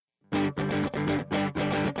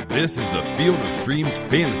This is the Field of Streams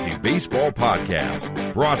Fantasy Baseball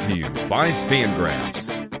Podcast, brought to you by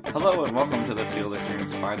Fangraphs. Hello and welcome to the Field of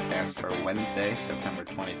Streams Podcast for Wednesday, September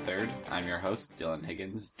 23rd. I'm your host, Dylan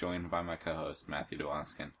Higgins, joined by my co-host, Matthew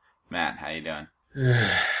DeWaskin. Matt, how you doing?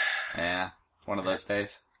 Yeah, it's one of those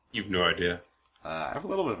days. You've no idea. I have a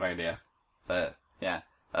little bit of an idea, but yeah.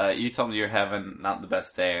 You told me you're having not the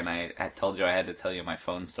best day, and I told you I had to tell you my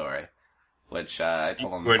phone story, which I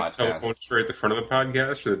told on the podcast. Tell the phone story at the front of the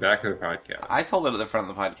podcast or the back of the podcast? I told it at the front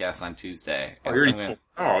of the podcast on Tuesday. Oh, you already told.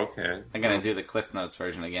 Oh, okay. I'm going to do the Cliff Notes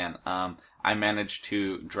version again. I managed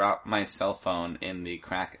to drop my cell phone in the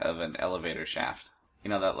crack of an elevator shaft. You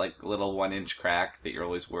know that like little 1-inch crack that you're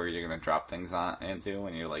always worried you're going to drop things into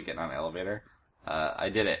when you're like getting on an elevator? I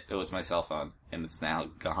did it. It was my cell phone, and it's now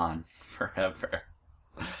gone forever.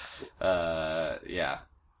 Yeah.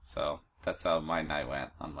 So that's how my night went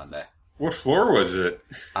on Monday. What floor was it?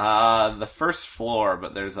 The first floor,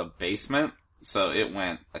 but there's a basement, so it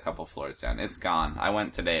went a couple floors down. It's gone. I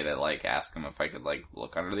went today to like ask them if I could like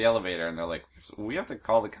look under the elevator, and they're like, we have to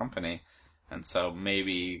call the company. And so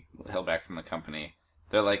maybe he'll back from the company.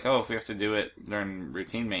 They're like, oh, if we have to do it during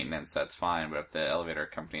routine maintenance, that's fine. But if the elevator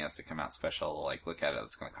company has to come out special, like, look at it,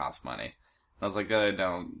 it's going to cost money. And I was like,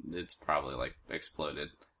 no, it's probably, like, exploded.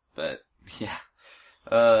 But, yeah.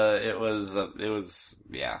 It was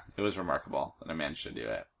remarkable that I managed to do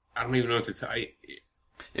it. I don't even know what to tell you.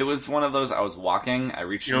 It was one of those, I was walking, I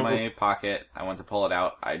reached in my pocket, I went to pull it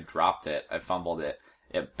out, I dropped it, I fumbled it.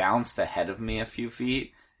 It bounced ahead of me a few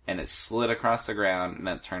feet. And it slid across the ground, and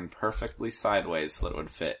it turned perfectly sideways so that it would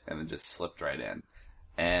fit, and then just slipped right in.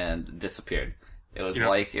 And disappeared. It was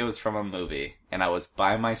like it was from a movie. And I was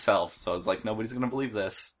by myself, so I was like, nobody's gonna believe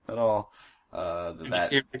this at all. You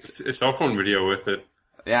can't make a cell phone video with it.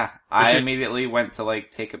 Yeah. I immediately went to,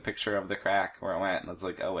 like, take a picture of the crack where it went, and I was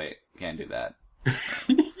like, oh wait, can't do that.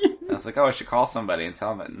 I was like, oh, I should call somebody and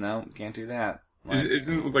tell them, no, can't do that. Like,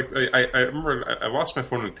 Isn't, like, I remember I lost my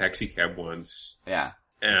phone in a taxi cab once. Yeah.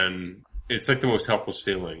 And it's like the most helpless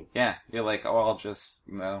feeling. Yeah, you're like, oh, I'll just,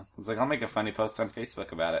 no. It's like, I'll make a funny post on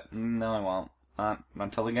Facebook about it. No, I won't. Not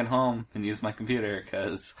until I get home and use my computer,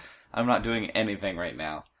 because I'm not doing anything right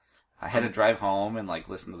now. I had to drive home and, like,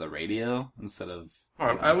 listen to the radio instead of... Oh,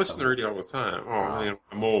 I listen to the radio all the time. Oh,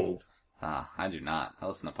 I'm old. I do not. I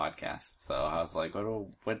listen to podcasts. So I was like,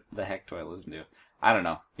 what the heck do I listen to? I don't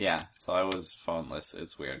know. Yeah, so I was phoneless.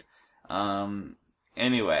 It's weird.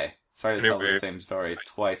 Anyway... Sorry to tell the same story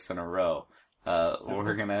twice in a row.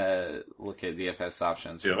 We're gonna look at DFS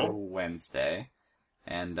options for Wednesday.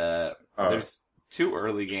 And, there's two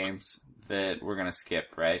early games that we're gonna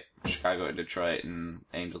skip, right? Chicago at Detroit and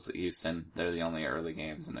Angels at Houston. They're the only early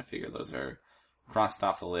games, and I figure those are crossed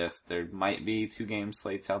off the list. There might be 2-game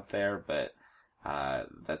slates out there, but,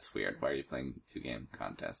 that's weird. Why are you playing 2-game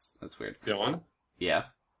contests? That's weird. Dylan? Yeah?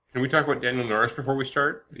 Can we talk about Daniel Norris before we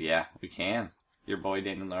start? Yeah, we can. Your boy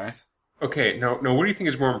Daniel Norris. Okay, now what do you think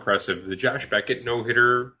is more impressive? The Josh Beckett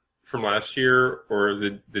no-hitter from last year, or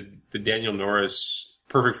the Daniel Norris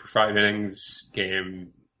perfect for 5 innings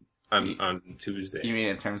game on Tuesday? You mean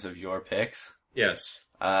in terms of your picks? Yes.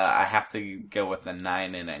 I have to go with the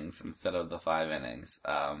 9 innings instead of the 5 innings.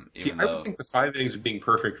 I would think the 5 innings of being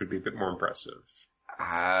perfect would be a bit more impressive.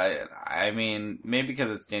 I mean, maybe because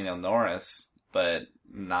it's Daniel Norris, but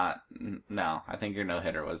not. No, I think your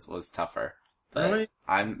no-hitter was tougher. But really?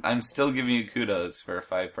 I'm still giving you kudos for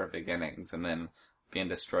 5 perfect innings and then being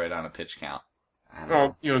destroyed on a pitch count.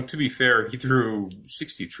 Well, to be fair, he threw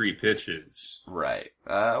 63 pitches. Right.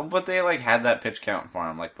 But they like had that pitch count for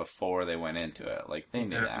him like before they went into it. Like they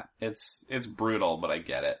knew that. It's brutal, but I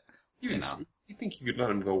get it. You think you could let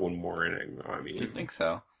him go one more inning, though? I mean, you think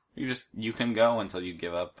so? You can go until you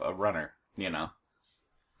give up a runner.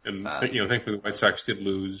 And, thankfully the White Sox did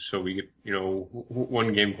lose, so we get,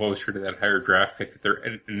 one game closer to that higher draft pick that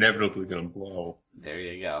they're inevitably going to blow. There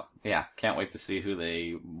you go. Yeah, can't wait to see who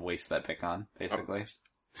they waste that pick on, basically. It's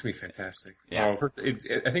going to be fantastic. Yeah.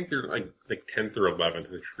 I think they're like 10th or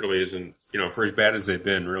 11th, which really isn't, for as bad as they've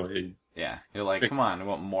been, really. Yeah, you're like, come on, I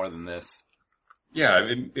want more than this. Yeah,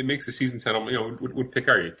 it makes the season sound, what pick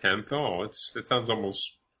are you, 10th? Oh, it sounds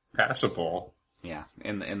almost passable. Yeah,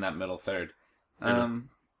 in that middle third.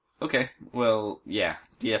 Okay, well, yeah,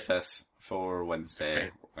 DFS for Wednesday.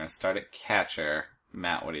 Okay. We're going to start at catcher.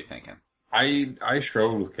 Matt, what are you thinking? I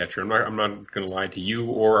struggled with catcher. I'm not going to lie to you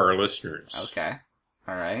or our listeners. Okay.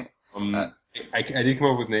 All right. I did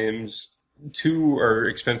come up with names. 2 are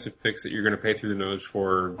expensive picks that you're going to pay through the nose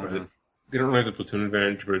for. But they don't really have the platoon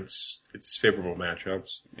advantage, but it's favorable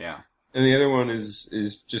matchups. Yeah. And the other one is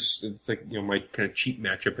just, it's like, my kind of cheap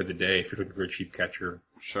matchup of the day if you're looking for a cheap catcher.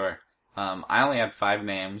 Sure. I only had 5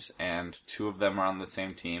 names, and 2 of them are on the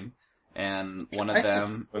same team. And one of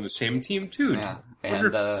them... On the same team, too. Yeah.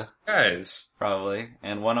 And, guys. probably.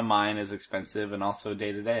 And one of mine is expensive and also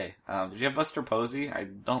day-to-day. Did you have Buster Posey?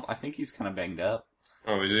 I think he's kind of banged up.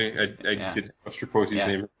 Oh, is he? I did Buster Posey's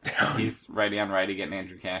name down. He's righty on righty getting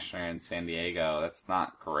Andrew Cashner in San Diego. That's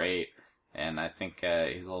not great. And I think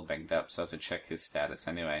he's a little banged up, so I have to check his status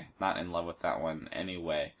anyway. Not in love with that one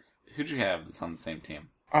anyway. Who'd you have that's on the same team?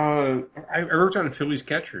 I wrote down Phillies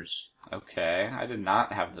catchers. Okay, I did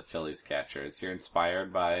not have the Phillies catchers. You're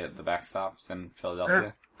inspired by the backstops in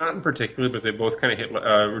Philadelphia? Not in particular, but they both kind of hit...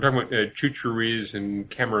 we're talking about Chuch Ruiz and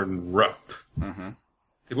Cameron Rupp. Mm-hmm.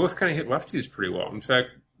 They both kind of hit lefties pretty well. In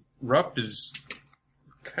fact, Rupp is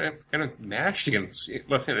kind of mashed against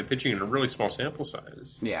left-handed pitching in a really small sample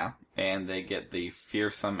size. Yeah, and they get the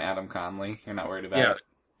fearsome Adam Conley. You're not worried about it? Yeah,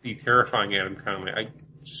 the terrifying Adam Conley. I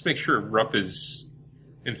just make sure Rupp is...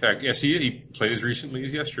 In fact, yes, he played as recently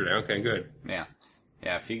as yesterday. Okay, good. Yeah.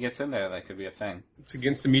 Yeah, if he gets in there, that could be a thing. It's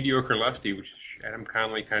against the mediocre lefty, which Adam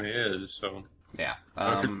Conley kind of is, so... Yeah,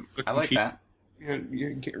 I like that.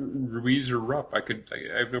 You get Ruiz or Rupp. I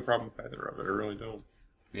have no problem with either of it. I really don't.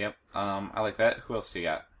 Yep, I like that. Who else do you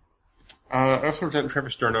got? I also wrote down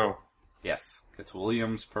Travis d'Arnaud. Yes, it's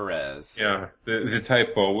Williams Perez. Yeah, the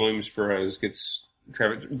typo. Williams Perez gets...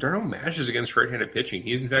 Travis d'Arnaud mashes against right-handed pitching.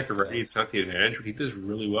 He's in fact a righty. It's not the advantage, but he does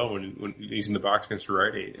really well when he's in the box against a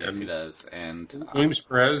righty. Yes, he does. And Williams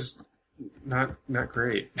Perez, not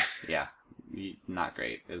great. Yeah, not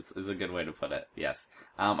great is a good way to put it. Yes,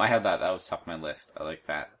 I had that. That was top of my list. I like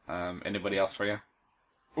that. Anybody else for you?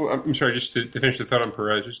 Well, I'm sorry. Just to finish the thought on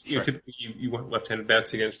Perez, just Sure. typically you want left-handed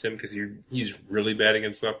bats against him because he's really bad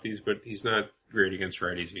against lefties, but he's not great against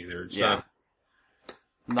righties either. It's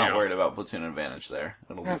not worried about platoon advantage there.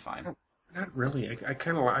 It'll be fine. Not really. I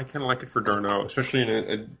kind of like it for d'Arnaud, especially in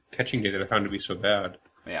a catching day that I found to be so bad.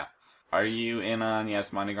 Yeah. Are you in on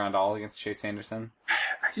Yasmani Grandal against Chase Anderson?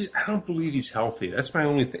 I don't believe he's healthy. That's my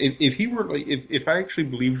only thing. If he were if I actually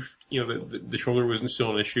believed that the shoulder wasn't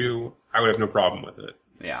still an issue, I would have no problem with it.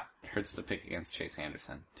 Yeah, it hurts to pick against Chase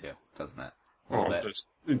Anderson too, doesn't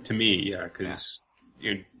it? To me, yeah, because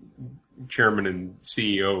chairman and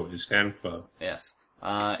CEO of his fan club. Yes.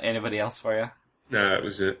 Anybody else for you? No, that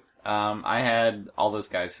was it. I had all those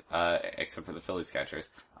guys, except for the Phillies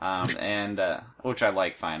catchers. And, which I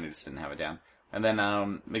like fine, I just didn't have it down. And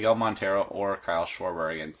then, Miguel Montero or Kyle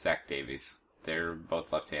Schwarber against Zach Davies. They're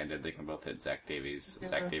both left-handed, they can both hit Zach Davies. Yeah.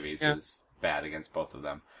 Zach Davies is bad against both of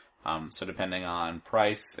them. So depending on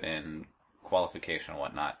price and qualification and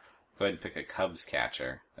whatnot, go ahead and pick a Cubs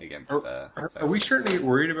catcher against, Are we starting to get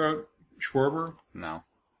worried about Schwarber? No.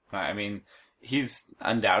 I mean, he's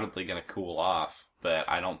undoubtedly going to cool off, but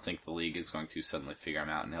I don't think the league is going to suddenly figure him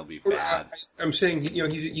out and he'll be bad. I'm saying,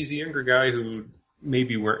 he's a younger guy who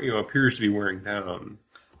maybe appears to be wearing down.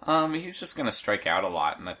 He's just going to strike out a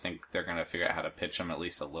lot, and I think they're going to figure out how to pitch him at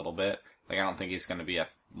least a little bit. Like, I don't think he's going to be a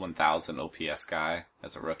 1,000 OPS guy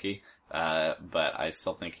as a rookie, but I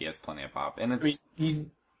still think he has plenty of pop. And it's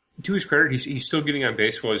to his credit, he's still getting on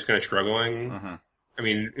base while he's kind of struggling. Mm-hmm. I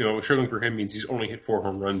mean, struggling for him means he's only hit 4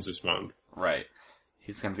 home runs this month. Right.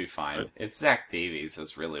 He's going to be fine. But it's Zach Davies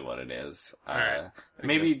is really what it is. Right.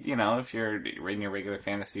 Maybe, if you're in your regular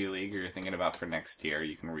fantasy league or you're thinking about for next year,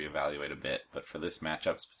 you can reevaluate a bit. But for this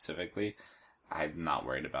matchup specifically, I'm not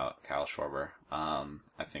worried about Kyle Schwarber.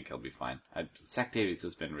 I think he'll be fine. Zach Davies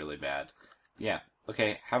has been really bad. Yeah.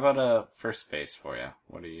 Okay, how about a first base for you?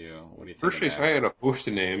 What do you think? First base, I had a host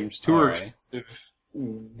of names. 2 are expensive.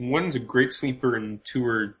 One's a great sleeper, and 2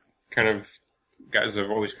 are kind of guys I've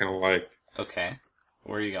always kind of liked. Okay.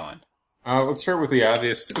 Where are you going? Let's start with the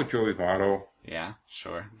obvious. Let's go with Joey Votto. Yeah,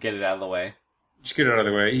 sure. Get it out of the way. Just get it out of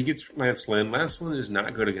the way. He gets Lance Lynn. Lance Lynn is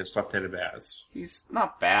not good against left-handed bats. He's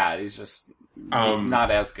not bad. He's just not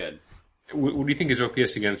as good. What do you think his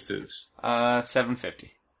OPS against is?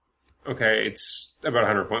 750. Okay, it's about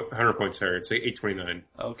 100 points higher. It's like 829.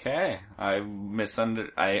 Okay. I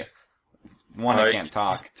can't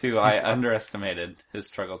talk. 2, I underestimated his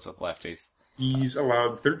struggles with lefties. He's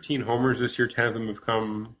allowed 13 homers this year. 10 of them have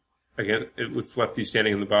come again with lefties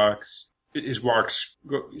standing in the box. His walks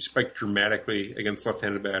spike dramatically against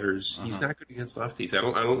left-handed batters. Uh-huh. He's not good against lefties. I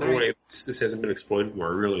don't know why this hasn't been exploited more.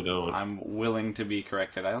 I really don't. I'm willing to be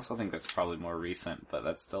corrected. I also think that's probably more recent, but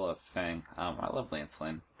that's still a thing. I love Lance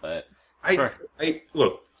Lynn, but sure.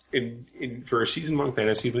 Look. For a season-long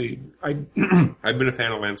fantasy league, I've been a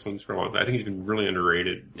fan of Lance Lynn for a long time. I think he's been really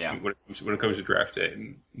underrated when it comes to draft day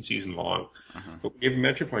and season long. Uh-huh. But we have a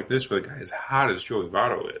matchup like this where the guy is hot as Joey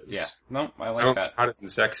Votto is. Yeah. No, I like that. Hot as in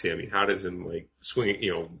sexy. I mean, hot as in,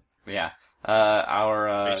 swinging, Yeah.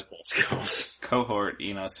 Our baseball skills. cohort,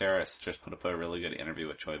 Eno Saris, just put up a really good interview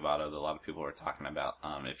with Choi Votto that a lot of people were talking about.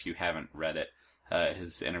 If you haven't read it,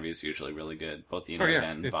 his interview is usually really good, both Eno's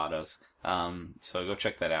and Votto's. So go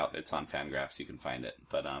check that out. It's on Fangraphs. You can find it.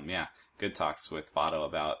 But good talks with Votto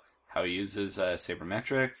about how he uses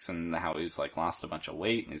sabermetrics and how he's lost a bunch of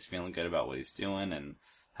weight and he's feeling good about what he's doing, and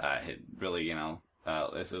it really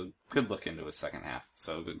is a good look into his second half.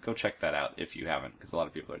 So go check that out if you haven't, because a lot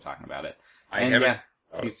of people are talking about it. I haven't,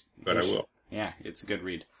 but I will. Yeah, it's a good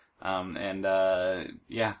read. No,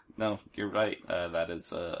 you're right. That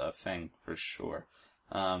is a thing for sure.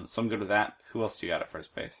 So I'm good with that. Who else do you got at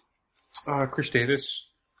first base? Chris Davis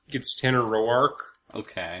gets Tanner Roark.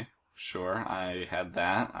 Okay, sure. I had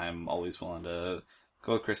that. I'm always willing to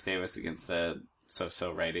go with Chris Davis against a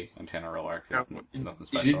so-so righty, and Tanner Roark is nothing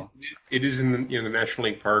special. It is in the National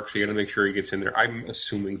League Park, so you got to make sure he gets in there. I'm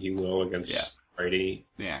assuming he will against righty.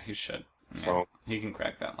 Yeah, he should. Yeah, So he can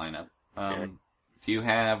crack that lineup. Do you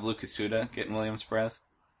have Lucas Duda getting Williams Perez?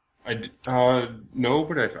 No,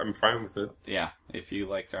 but I'm fine with it. Yeah, if you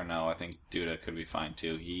like Darno, I think Duda could be fine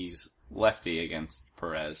too. He's lefty against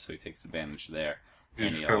Perez, so he takes advantage there.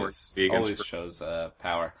 And he always shows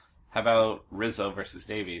power. How about Rizzo versus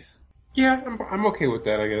Davies? Yeah, I'm okay with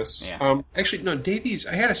that, I guess. Yeah. Actually, no, Davies,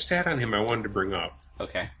 I had a stat on him I wanted to bring up.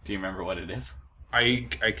 Okay. Do you remember what it is? I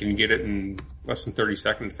can get it in less than 30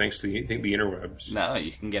 seconds thanks to the interwebs. No,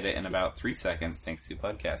 you can get it in about 3 seconds thanks to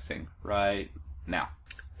podcasting right now.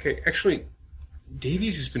 Okay, actually,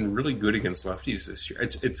 Davies has been really good against lefties this year.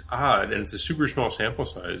 It's odd, and it's a super small sample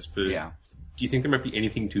size, but do you think there might be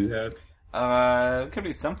anything to that? It could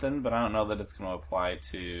be something, but I don't know that it's going to apply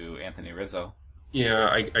to Anthony Rizzo. Yeah,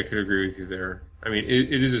 I could agree with you there. I mean,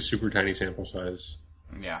 it is a super tiny sample size.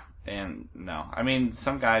 Yeah, and no. I mean,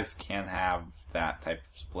 some guys can have that type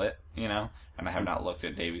of split, and I have not looked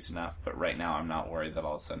at Davies enough, but right now I'm not worried that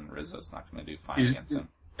all of a sudden Rizzo's not going to do fine against him.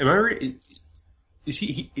 Am I right? Is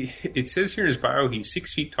he? It says here in his bio he's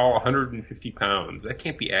 6 feet tall, 150 pounds. That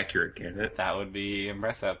can't be accurate, can it? That would be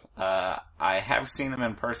impressive. I have seen him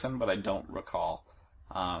in person, but I don't recall.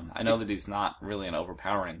 I know that he's not really an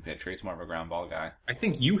overpowering pitcher. He's more of a ground ball guy. I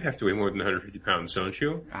think you have to weigh more than 150 pounds, don't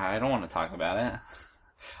you? I don't want to talk about it.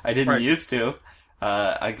 I used to.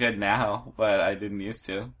 I could now, but I didn't used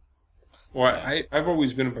to. Well, I've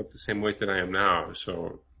always been about the same weight that I am now,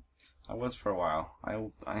 so... I was for a while.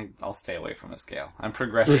 I'll stay away from a scale. I'm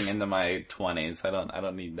progressing into my 20s. I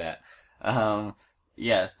don't need that.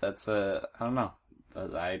 That's I don't know.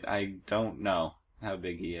 I don't know how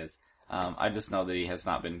big he is. I just know that he has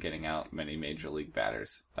not been getting out many major league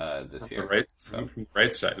batters this year. From the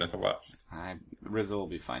right side, not the left. Rizzo will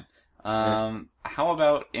be fine. How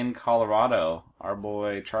about in Colorado? Our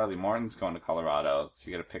boy Charlie Morton's going to Colorado, so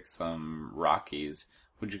you got to pick some Rockies.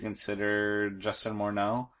 Would you consider Justin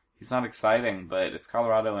Morneau? He's not exciting, but it's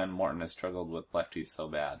Colorado, and Morton has struggled with lefties so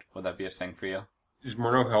bad. Would that be a thing for you? Is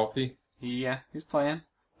Morneau healthy? Yeah, he's playing.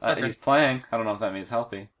 Okay. He's playing. I don't know if that means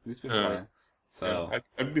healthy. He's been playing. So yeah,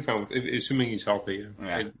 I'd be fine with it, assuming he's healthy.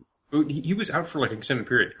 Yeah. He was out for an extended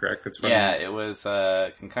period, correct? That's what it was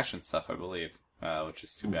concussion stuff, I believe, which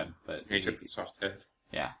is too bad. But he took the soft head.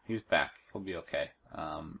 Yeah, he's back. He'll be okay.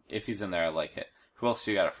 If he's in there, I like it. Who else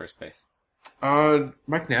do you got at first base?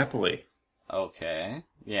 Mike Napoli. Okay.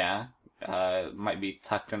 Yeah. Might be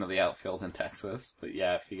tucked into the outfield in Texas, but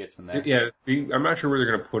yeah, if he gets in there. Yeah, I'm not sure where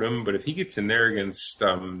they're going to put him, but if he gets in there against,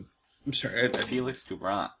 I'm sorry. Felix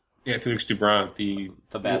Doubront. Yeah, Felix Doubront, the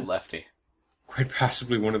bad lefty. Quite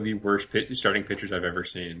possibly one of the worst starting pitchers I've ever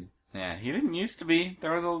seen. Yeah, he didn't used to be.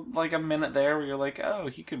 There was a minute there where you're like, oh,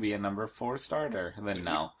 he could be a number 4 starter. And then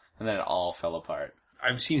no. And then it all fell apart.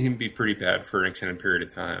 I've seen him be pretty bad for an extended period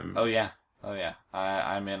of time. Oh, yeah.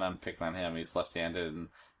 I'm in on picking on him. He's left-handed, and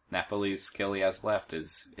Napoli's skill he has left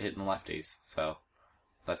is hitting lefties. So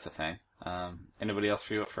that's the thing. Anybody else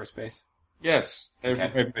for you at first base? Yes. Okay. I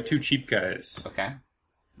have my 2 cheap guys.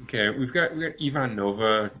 Okay, we've got Ivan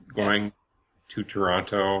Nova going to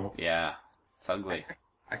Toronto. Yeah, it's ugly.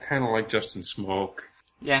 I kind of like Justin Smoke.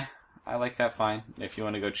 Yeah, I like that fine. If you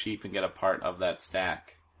want to go cheap and get a part of that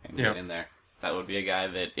stack and get in there, that would be a guy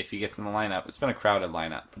that if he gets in the lineup, it's been a crowded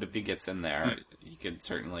lineup, but if he gets in there, he could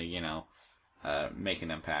certainly, make an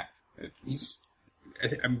impact.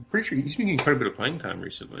 I'm pretty sure he's been getting quite a bit of playing time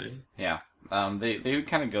recently. Yeah, they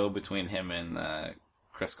kind of go between him and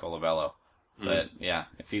Chris Colabello. But yeah,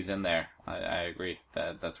 if he's in there, I agree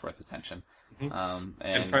that that's worth attention. And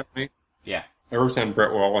And finally, yeah. I wrote down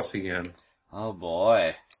Brett Wallace again. Oh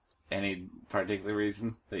boy. Any particular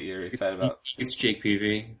reason that you're excited about? It's Jake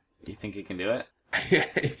Peavy. You think he can do it?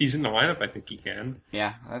 If he's in the lineup, I think he can.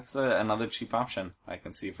 Yeah, that's another cheap option I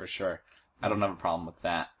can see for sure. I don't have a problem with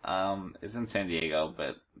that. It's in San Diego,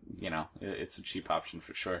 but, it's a cheap option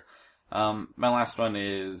for sure. My last one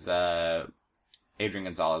is Adrian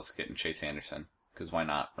Gonzalez getting Chase Anderson, because why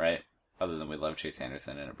not, right? Other than we love Chase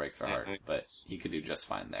Anderson and it breaks our heart, but he could do just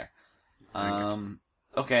fine there.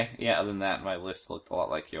 Okay, yeah, other than that, my list looked a lot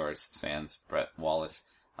like yours, sans Brett Wallace.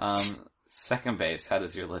 Second base, how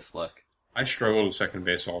does your list look? I struggled with second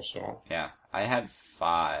base also. Yeah, I had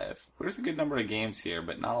 5. There's a good number of games here,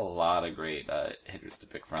 but not a lot of great hitters to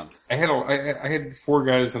pick from. I had 4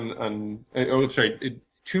 guys on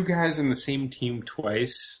 2 guys on the same team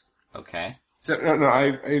twice. Okay. So, no,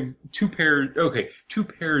 I have 2 pairs. Okay, 2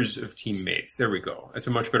 pairs of teammates. There we go. That's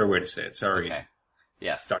a much better way to say it. Sorry. Okay.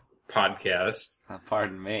 Yes. Podcast.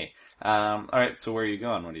 Pardon me. All right. So where are you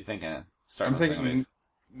going? What are you thinking? I'm thinking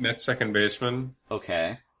Mets second baseman.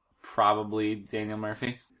 Okay. Probably Daniel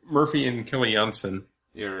Murphy. Murphy and Kelly Johnson.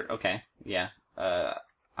 You're okay. Yeah.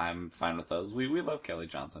 I'm fine with those. We love Kelly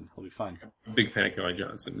Johnson. He'll be fine. Big fan of Kelly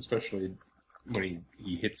Johnson, especially when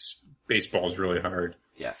he hits baseballs really hard.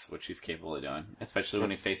 Yes, which he's capable of doing, especially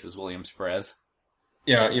when he faces Williams Perez.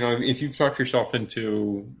 Yeah, if you've talked yourself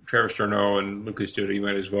into Travis d'Arnaud and Lucas Duda, you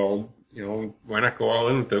might as well, why not go all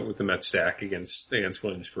in with the Mets stack against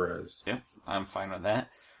Williams Perez? Yeah, I'm fine with that.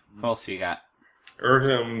 What else you got? Or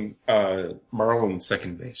Marlins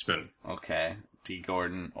second baseman. Okay, D.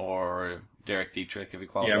 Gordon or Derek Dietrich if he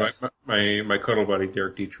qualifies. Yeah, my cuddle buddy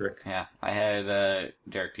Derek Dietrich. Yeah, I had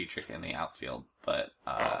Derek Dietrich in the outfield, but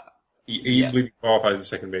he qualifies as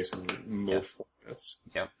second baseman most formats.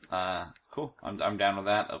 Yep. Cool. I'm down with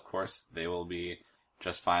that. Of course, they will be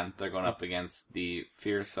just fine. They're going up against the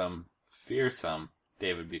fearsome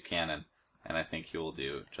David Buchanan, and I think he will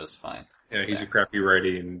do just fine. Yeah, he's a crappy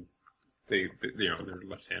righty, and they're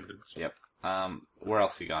left-handed. So. Yep. Where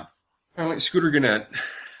else you gone? I like Scooter Gennett.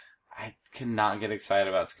 I cannot get excited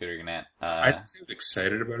about Scooter Gennett. I don't seem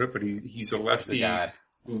excited about it, but he's a lefty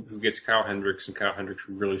who gets Kyle Hendricks, and Kyle Hendricks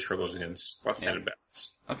really struggles against left-handed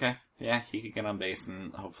bats. Okay. Yeah, he could get on base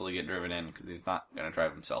and hopefully get driven in because he's not going to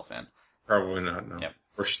drive himself in. Probably not, no. Yep.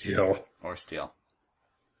 Or steal.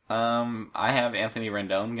 I have Anthony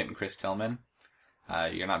Rendon getting Chris Tillman.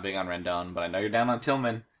 You're not big on Rendon, but I know you're down on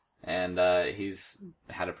Tillman, and he's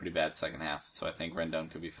had a pretty bad second half, so I think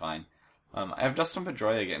Rendon could be fine. I have Dustin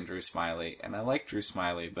Pedroia getting Drew Smyly, and I like Drew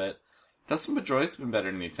Smyly, but Dustin Pedroia's been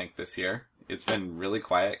better than you think this year. It's been really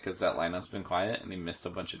quiet because that lineup's been quiet, and he missed a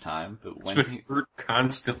bunch of time. But when he's been hurt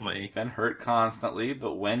constantly. He's been hurt constantly,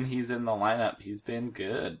 but when he's in the lineup, he's been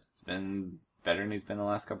good. It's been better than he's been the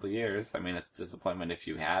last couple of years. I mean, it's a disappointment if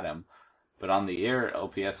you had him. But on the year,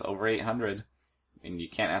 OPS over 800, and you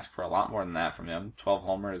can't ask for a lot more than that from him. 12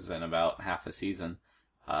 homers in about half a season.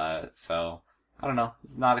 So, I don't know.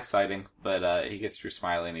 It's not exciting, but he gets Drew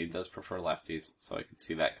Smyly, and he does prefer lefties, so I could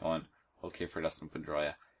see that going okay for Dustin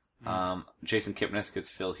Pedroia. Jason Kipnis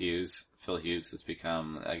gets Phil Hughes. Phil Hughes has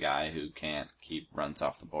become a guy who can't keep runs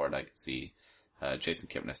off the board. I could see Jason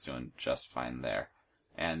Kipnis doing just fine there.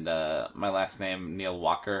 And my last name, Neil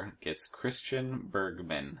Walker, gets Christian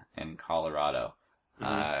Bergman in Colorado.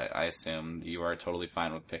 I assume you are totally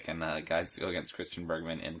fine with picking guys to go against Christian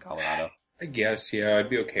Bergman in Colorado. I guess, yeah, I'd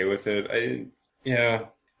be okay with it. Yeah.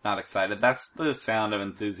 Not excited. That's the sound of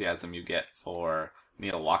enthusiasm you get for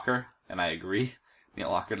Neil Walker, and I agree. Neil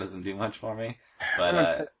Walker doesn't do much for me,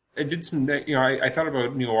 but I did some. I thought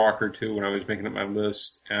about Neil Walker too when I was making up my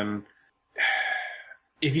list, and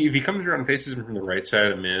if he comes around and faces him from the right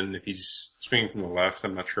side, I'm in. If he's swinging from the left,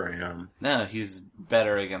 I'm not sure I am. No, he's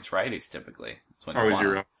better against righties typically. That's when is he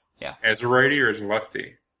real? Yeah, as a righty or as a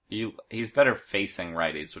lefty? He's better facing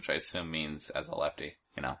righties, which I assume means as a lefty.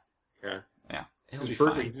 Yeah. He'll be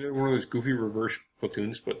fine. He's one of those goofy reverse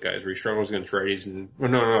platoon split guys where he struggles against righties and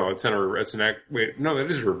no, it's an act. Wait, no,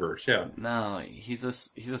 that is reverse. Yeah. No, he's a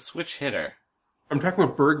switch hitter. I'm talking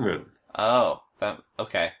about Bergman. Oh,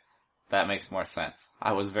 okay. That makes more sense.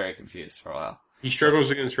 I was very confused for a while. He struggles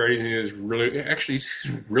against righties and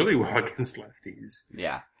he's really well against lefties.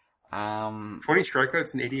 Yeah. 20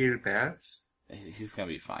 strikeouts and 88 at bats. He's gonna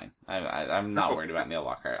be fine. I'm not worried about Neil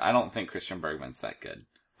Walker. I don't think Christian Bergman's that good.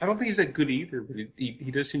 I don't think he's that good either, but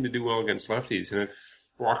he does seem to do well against lefties. And if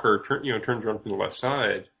Walker turns around from the left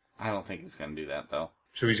side, I don't think he's going to do that though.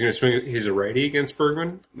 So he's going to swing. He's a righty against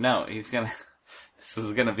Bergman. No, he's going to. This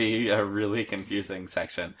is going to be a really confusing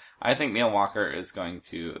section. I think Neil Walker is going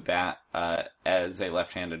to bat as a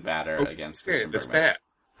left-handed batter against Christian Bergman. That's bad.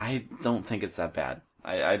 I don't think it's that bad.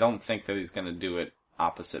 I don't think that he's going to do it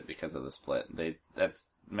opposite because of the split.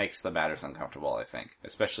 makes the batters uncomfortable, I think.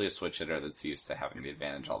 Especially a switch hitter that's used to having the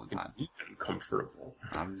advantage all the time. Uncomfortable.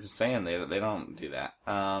 I'm just saying, they don't do that.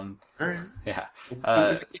 All right. Yeah.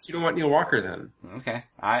 I guess you don't want Neil Walker then. Okay.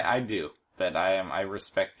 I do. But I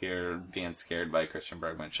respect your being scared by Christian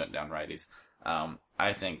Bergman shutting down righties.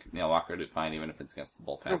 I think Neil Walker would do fine even if it's against the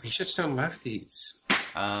bullpen. No, he shuts down lefties.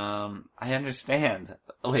 I understand.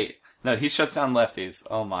 Wait, no, he shuts down lefties.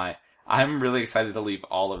 Oh my. I'm really excited to leave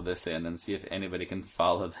all of this in and see if anybody can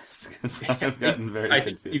follow this, because I've gotten very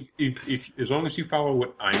confused. If as long as you follow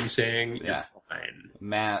what I'm saying, you're fine.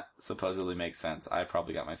 Matt supposedly makes sense. I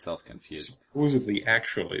probably got myself confused. Supposedly,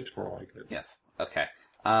 actually, it's more like it. Yes. Okay.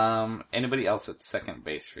 Anybody else at second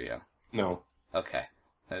base for you? No. Okay.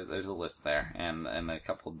 There's a list there, and a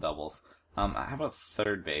couple of doubles. How about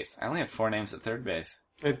third base? I only had 4 names at third base.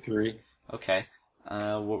 I had 3. Okay.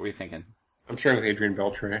 What were you thinking? I'm starting with Adrian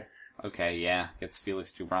Beltre. Okay, yeah, gets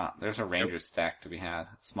Felix Dubron. There's a Rangers stack to be had.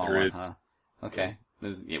 A small There one, is. huh? Okay.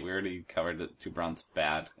 We already covered that Dubron's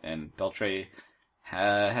bad, and Beltre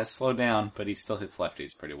has slowed down, but he still hits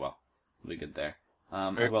lefties pretty well. We'll be good there.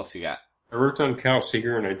 Who else you got? I worked on Cal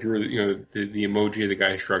Seager, and I drew the emoji of the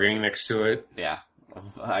guy shrugging next to it. Yeah,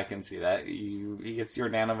 I can see that. He gets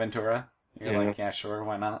Yordano Ventura. You're like, yeah, sure,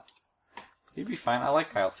 why not? He'd be fine. I like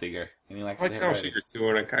Kyle Seager, and he likes I to like hit Cal righties. Seager too,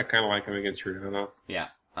 and I kind of like him against Giordano. Yeah.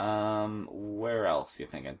 Where else you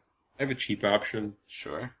thinking? I have a cheap option.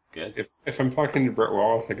 Sure, good. If I'm talking to Brett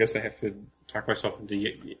Wallace, I guess I have to talk myself into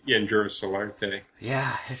Yanjiro Solarte.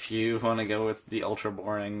 Yeah, if you want to go with the ultra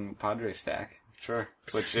boring Padre stack, sure.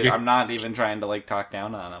 Which Yes. I'm not even trying to talk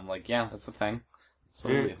down on. I'm like, yeah, that's a thing. It's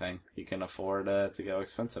totally a thing. You can afford to go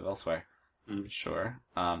expensive elsewhere. Sure.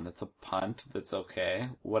 That's a punt. That's okay.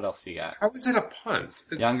 What else you got? How is that a punt?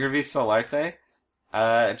 Younger v Solarte?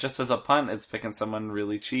 Just as a punt, it's picking someone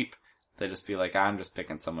really cheap. They just be like, I'm just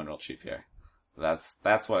picking someone real cheap here.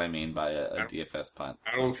 That's what I mean by a DFS punt.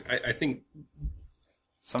 I think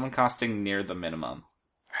Someone costing near the minimum.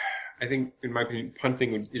 I think, in my opinion,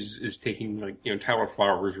 punting is taking Tyler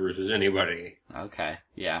Flowers versus anybody. Okay,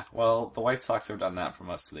 yeah. Well, the White Sox have done that for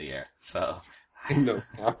most of the year, so I know.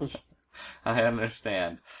 I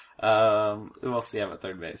understand. Who else do you have at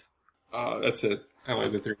third base? That's it. I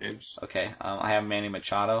like the 3 names. Okay, I have Manny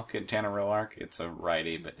Machado, good Tanner Roark. It's a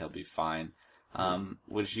righty, but he'll be fine.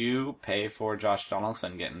 Would you pay for Josh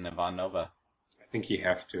Donaldson getting Ivan Nova? I think you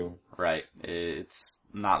have to. Right. It's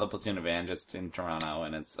not the platoon advantage, it's in Toronto,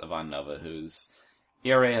 and it's Ivan Nova, whose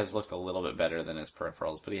ERA has looked a little bit better than his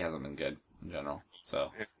peripherals, but he hasn't been good in general,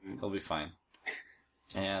 so he'll be fine.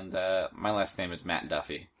 And my last name is Matt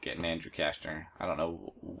Duffy, getting Andrew Kastner. I don't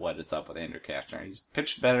know what is up with Andrew Kastner. He's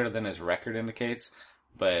pitched better than his record indicates,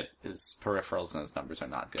 but his peripherals and his numbers are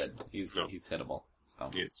not good. He's hittable.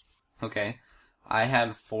 So Yes. Okay. I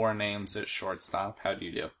had 4 names at shortstop. How do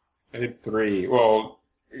you do? I did 3. Well,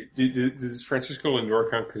 does Francisco Lindor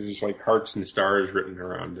count because there's hearts and stars written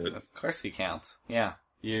around it? Of course he counts. Yeah.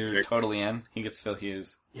 You're totally in. He gets Phil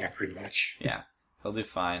Hughes. Yeah, pretty much. Yeah. He'll do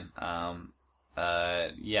fine.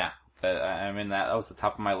 Yeah. I'm in that. That was the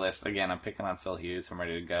top of my list. Again, I'm picking on Phil Hughes. I'm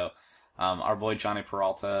ready to go. Our boy Johnny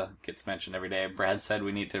Peralta gets mentioned every day. Brad said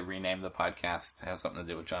we need to rename the podcast to have something to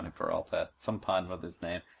do with Johnny Peralta. Some pun with his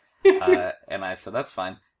name. And I said, that's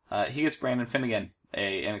fine. He gets Brandon Finnegan,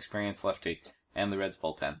 a inexperienced lefty, and the Reds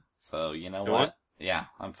bullpen. So, you know what? Yeah,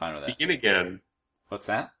 I'm fine with it. Begin again. What's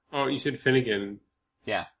that? Oh, you said Finnegan.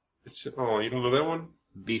 Yeah. You don't know that one?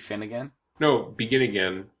 B. Finnegan? No, Begin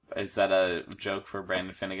Again. Is that a joke for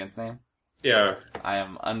Brandon Finnegan's name? Yeah. I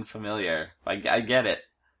am unfamiliar. I get it.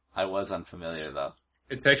 I was unfamiliar, though.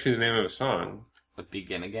 It's actually the name of a song. But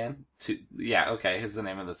Begin Again? Yeah, okay, here's the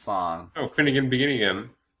name of the song. Oh, Finnegan Begin Again.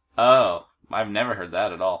 Oh, I've never heard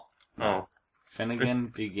that at all. Oh. Finnegan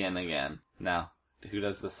Begin Again. No. Who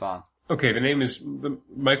does the song? Okay, the name is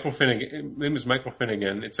Michael Finnegan. The name is Michael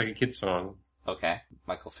Finnegan. It's like a kid's song. Okay.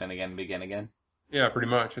 Michael Finnegan Begin Again? Yeah, pretty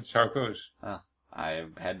much. That's how it goes. Oh, I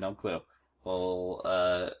had no clue.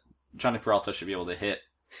 Well, Johnny Peralta should be able to hit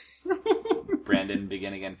Brandon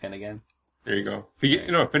Begin Again Finnegan. There you go.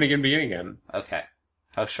 Finnegan Begin Again. Okay.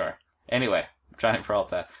 Oh, sure. Anyway, Johnny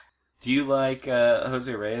Peralta. Do you like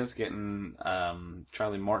Jose Reyes getting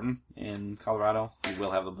Charlie Morton in Colorado? He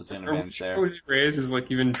will have the platoon advantage there. Jose Reyes is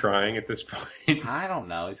even trying at this point. I don't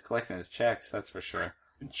know. He's collecting his checks, that's for sure.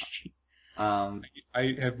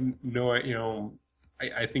 I have no,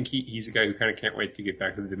 I think he's a guy who kind of can't wait to get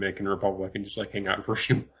back to the Dominican Republic and just hang out for a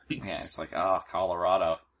few months. Yeah, it's like,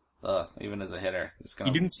 Colorado. Ugh, even as a hitter. He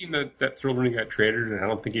didn't seem that thrilled when he got traded, and I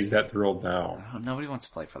don't think he's that thrilled now. Nobody wants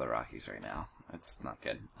to play for the Rockies right now. It's not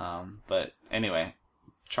good. But anyway,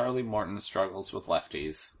 Charlie Morton struggles with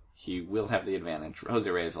lefties. he will have the advantage. Jose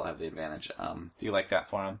Reyes will have the advantage. Do you like that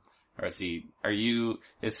for him? Or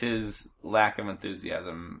is his lack of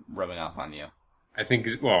enthusiasm rubbing off on you? I think,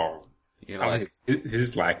 well, You're like, it's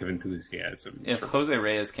his lack of enthusiasm. if Jose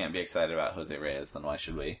Reyes can't be excited about Jose Reyes, then why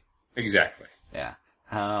should we? Exactly. Yeah.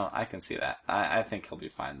 I can see that. I think he'll be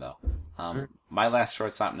fine, though. My last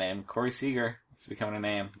shortstop name, Corey Seager. It's becoming a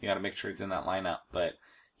name. You gotta make sure he's in that lineup, but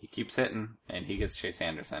he keeps hitting, and he gets Chase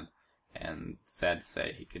Anderson. And sad to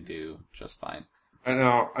say, he could do just fine.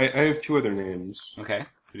 Now, I have two other names. Okay.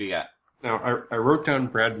 Who do you got? Now, I wrote down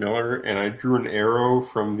Brad Miller, and I drew an arrow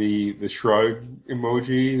from the shrug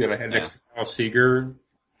emoji that I had next to Kyle Seager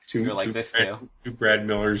You're like this too. To Brad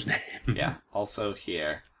Miller's name. Yeah. Also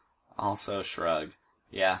here. Also shrug.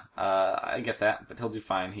 Yeah. I get that, but he'll do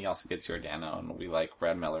fine. He also gets Giordano, and we like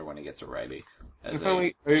Brad Miller when he gets a righty as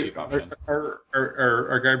a cheap option.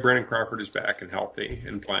 Our guy Brandon Crawford is back and healthy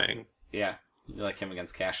and playing. Yeah. You like him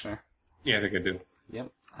against Cashner? Yeah, I think I do.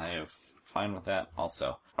 Yep. I am fine with that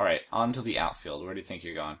also. All right. On to the outfield. Where do you think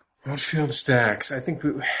you're going? Outfield stacks. I think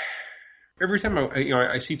every time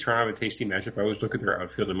I see Toronto have a tasty matchup, I always look at their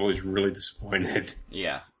outfield. I'm always really disappointed.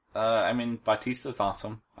 Yeah. I mean, Bautista's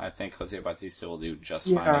awesome. I think Jose Bautista will do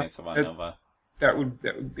just fine against Ivanova. That would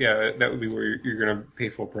be where you're going to pay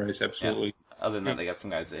full price. Absolutely. Yeah. Other than that, they got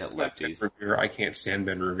some guys that hit lefties. I can't stand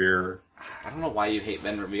Ben Revere. I don't know why you hate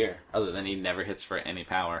Ben Revere, other than he never hits for any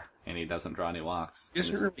power and he doesn't draw any walks. His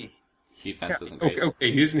defense isn't great.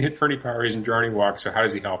 Okay, he doesn't hit for any power. He doesn't draw any walks. So how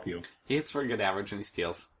does he help you? He hits for a good average and he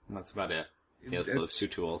steals. And that's about it. He has those two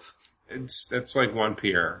tools. That's like Juan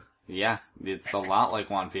Pierre. Yeah, it's a lot like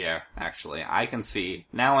Juan Pierre, actually. I can see,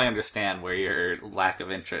 now I understand where your lack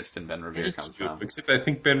of interest in Ben Revere comes from. Except I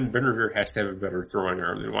think Ben Revere has to have a better throwing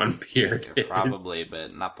arm than Juan Pierre did. Probably,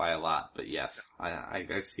 but not by a lot. But yes,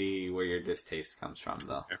 I see where your distaste comes from,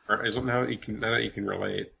 though. Now that you can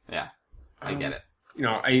relate. Yeah, I get it.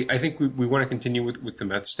 I think we want to continue with the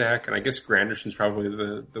Mets stack, and I guess Granderson's probably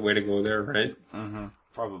the way to go there, right? Mm-hmm.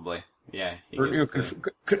 Probably. Yeah.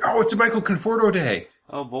 It's a Michael Conforto day.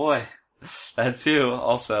 Oh boy. That too,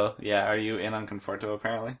 also. Yeah, are you in on Conforto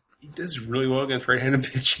apparently? He does really well against right-handed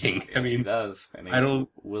pitching. Yes, he does. And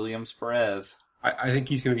Williams Perez. I think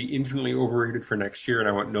he's going to be infinitely overrated for next year, and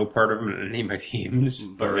I want no part of him in any of my teams.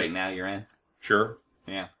 But right now you're in? Sure.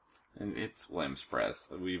 Yeah. And it's Williams Perez.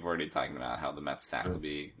 We've already talked about how the Mets stack will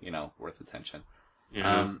be, worth attention.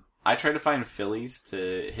 Mm-hmm. I tried to find Phillies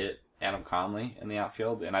to hit Adam Conley in the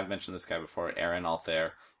outfield, and I've mentioned this guy before, Aaron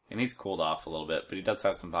Altherr, and he's cooled off a little bit, but he does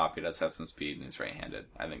have some pop, he does have some speed, and he's right-handed.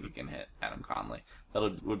 I think he can hit Adam Conley.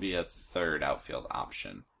 That would be a third outfield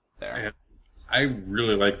option there. I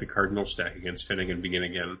really like the Cardinals stack against Finnegan begin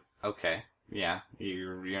again. Okay, yeah,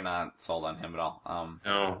 you're not sold on him at all.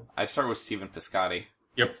 No. I start with Stephen Piscotty.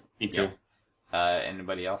 Yep, me too. Yeah.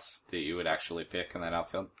 Anybody else that you would actually pick in that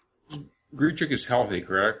outfield? Grichuk is healthy,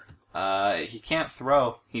 correct? He can't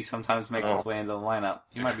throw. He sometimes makes his way into the lineup.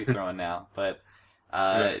 He might be throwing now, but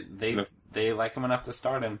they like him enough to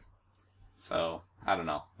start him. So, I don't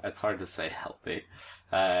know. It's hard to say healthy.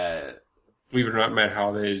 Believe it or not, Matt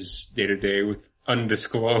Holliday's day-to-day with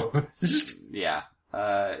undisclosed. Yeah.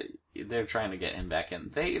 They're trying to get him back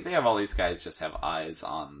in. They have all these guys just have eyes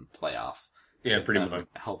on playoffs. Yeah, pretty much.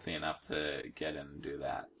 Healthy enough to get in and do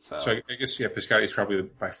that. So I guess, Piscotty's probably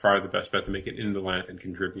by far the best bet to make it into the lineup and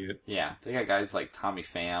contribute. Yeah, they got guys like Tommy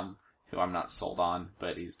Pham, who I'm not sold on,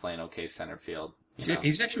 but he's playing okay center field.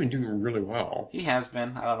 He's actually been doing really well. He has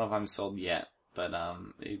been. I don't know if I'm sold yet, but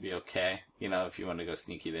he'd be okay. If you want to go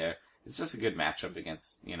sneaky there. It's just a good matchup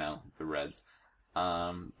against, the Reds.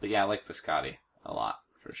 But yeah, I like Piscotty a lot,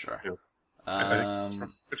 for sure. Yeah.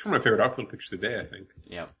 It's one of my favorite outfield picks of the day, I think.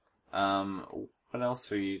 Yep. What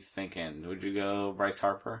else are you thinking? Would you go Bryce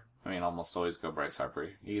Harper? I mean, almost always go Bryce Harper.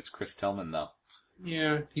 He gets Chris Tillman, though.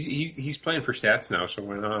 Yeah, he's playing for stats now, so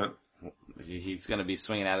why not? He's going to be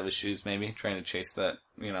swinging out of his shoes, maybe, trying to chase that,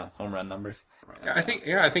 home run numbers. I think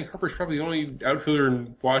Harper's probably the only outfielder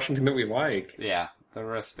in Washington that we like. Yeah, the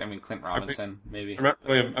rest, Clint Robinson, maybe. I'm not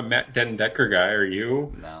really a Matt Den Decker guy, are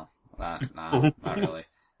you? No, not really.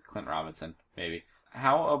 Clint Robinson, maybe.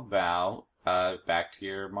 How about, back to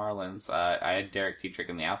your Marlins, I had Derek Dietrich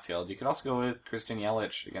in the outfield. You could also go with Christian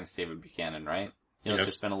Yelich against David Buchanan, right? It's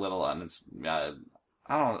just been a little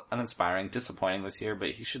uninspiring, disappointing this year,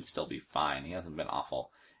 but he should still be fine. He hasn't been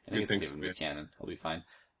awful. And against David Buchanan, he'll be fine.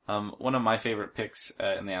 One of my favorite picks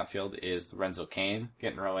in the outfield is Lorenzo Cain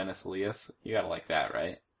getting Roenis Elias. You gotta like that,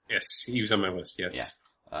 right? Yes, he was on my list, yes.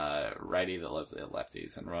 Yeah. Righty that loves the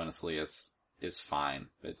lefties, and Roenis Elias is fine,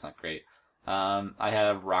 but it's not great. I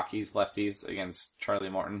have Rockies lefties against Charlie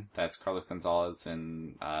Morton. That's Carlos Gonzalez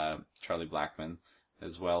and Charlie Blackmon.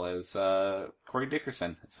 as well as Corey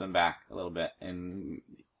Dickerson. It's been back a little bit, and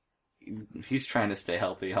he's trying to stay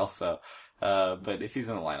healthy also. But if he's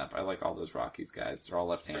in the lineup, I like all those Rockies guys. They're all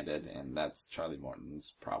left-handed, and that's Charlie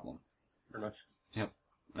Morton's problem. Fair enough. Yep.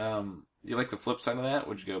 You like the flip side of that?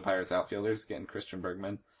 Would you go Pirates outfielders, getting Christian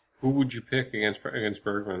Bergman? Who would you pick against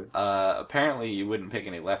Bergman? Apparently you wouldn't pick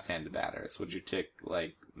any left-handed batters. Would you pick,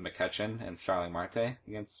 like, McCutchen and Starling Marte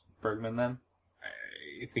against Bergman then?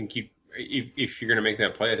 I think if you're going to make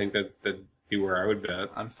that play, I think that'd be where I would bet.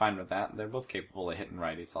 I'm fine with that. They're both capable of hitting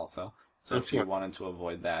righties also. So if you wanted to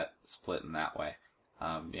avoid that split in that way,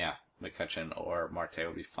 McCutchen or Marte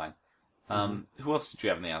would be fine. Who else did you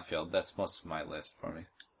have in the outfield? That's most of my list for me.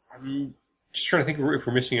 I'm just trying to think if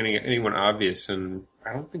we're missing anyone obvious, and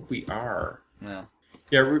I don't think we are. No.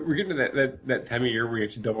 Yeah, we're getting to that time of year where you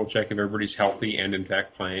have to double check if everybody's healthy and in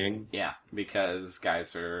fact playing. Yeah, because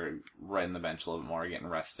guys are riding the bench a little bit more, getting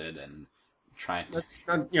rested, and trying to...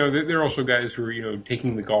 There are also guys who are,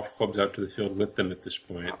 taking the golf clubs out to the field with them at this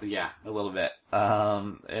point. Yeah, a little bit.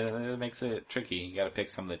 It makes it tricky. You gotta pick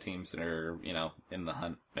some of the teams that are, in the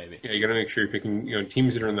hunt, maybe. Yeah, you gotta make sure you're picking,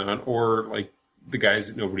 teams that are in the hunt, or, like, the guys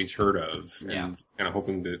that nobody's heard of. And kind of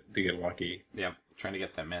hoping to get lucky. Yeah, trying to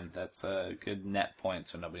get them in. That's a good net point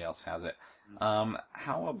so nobody else has it.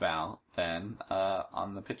 How about, then,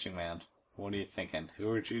 on the pitching mound? What are you thinking? Who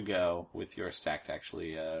would you go with your stack to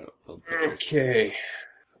actually build pitchers? Okay.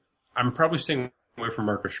 I'm probably staying away from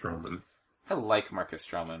Marcus Stroman. I like Marcus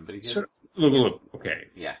Stroman, but he gets... Look, okay.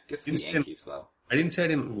 Yeah, gets the Yankees, though. I didn't say I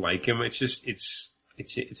didn't like him. It's just, it's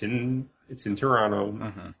in Toronto.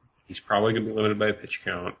 Mm-hmm. He's probably going to be limited by a pitch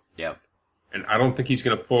count. Yep. And I don't think he's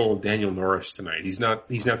going to pull Daniel Norris tonight. He's not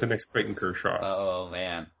the next Clayton Kershaw. Oh,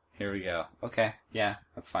 man. Here we go. Okay. Yeah,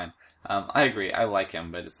 that's fine. I agree. I like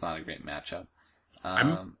him, but it's not a great matchup.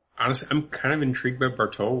 I'm kind of intrigued by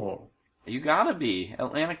Bartolo. You gotta be.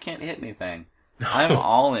 Atlanta can't hit anything. I'm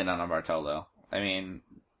all in on a Bartolo. I mean,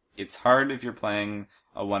 it's hard if you're playing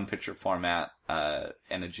a one-pitcher format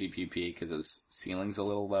and a GPP because his ceiling's a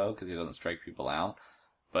little low because he doesn't strike people out.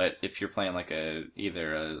 But if you're playing like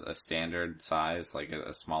either a standard size, like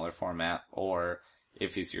a smaller format, or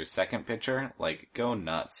if he's your second pitcher, like, go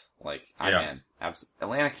nuts. Like, I'm in.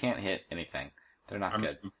 Atlanta can't hit anything. They're not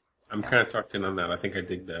good. I'm kind of tucked in on that. I think I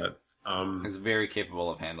dig that. He's very capable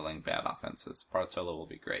of handling bad offenses. Bartolo will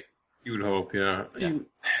be great. You would hope, yeah.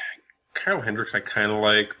 Kyle Hendricks I kind of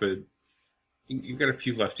like, but you've got a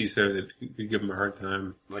few lefties there that could give him a hard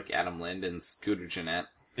time. Like Adam Lind and Scooter Gennett.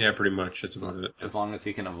 Yeah, pretty much. That's about it. As long as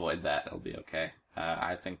he can avoid that, it'll be okay.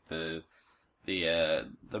 I think the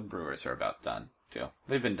Brewers are about done too.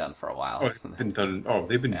 They've been done for a while. They've been done.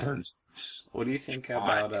 Done. What do you think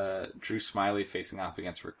about Drew Smyly facing off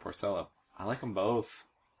against Rick Porcello? I like them both,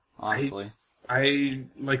 honestly. I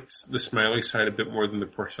like the Smiley side a bit more than the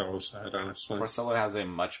Porcello side, honestly. Porcello has a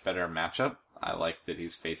much better matchup. I like that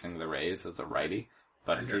he's facing the Rays as a righty,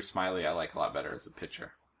 but Drew Smyly I like a lot better as a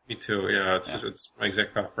pitcher. Me too, yeah. It's my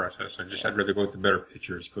exact thought process. I'd rather go with the better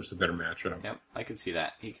pitcher as opposed to the better matchup. Yep, I could see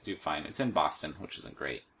that. He could do fine. It's in Boston, which isn't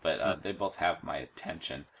great, but they both have my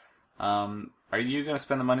attention. Are you going to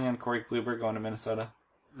spend the money on Corey Kluber going to Minnesota?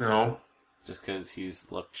 No. Just because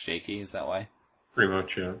he's looked shaky, is that why? Pretty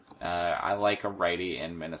much, yeah. I like a righty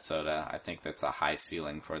in Minnesota. I think that's a high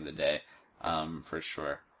ceiling for the day, for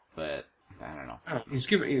sure. But I don't know. He's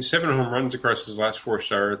given 7 home runs across his last 4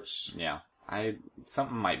 starts. Yeah.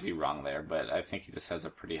 Something might be wrong there, but I think he just has a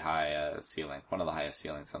pretty high ceiling. One of the highest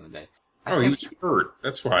ceilings on the day. He was hurt.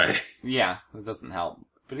 That's why. Yeah, it doesn't help.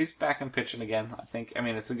 But he's back and pitching again.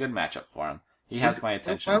 It's a good matchup for him. He has my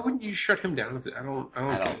attention. Why wouldn't you shut him down? I don't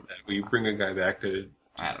get that. Will you bring a guy back to...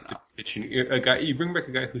 I don't know. You bring back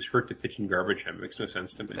a guy who's hurt to pitch in garbage time. It makes no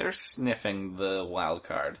sense to me. They're sniffing the wild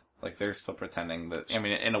card. Like, they're still pretending that... I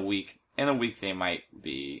mean, in a week they might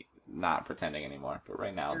be not pretending anymore. But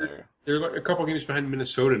right now they're like a couple games behind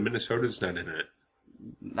Minnesota, and Minnesota's not in it.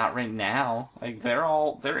 Not right now. Like,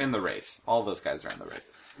 they're in the race. All those guys are in the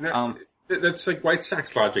race. That's like White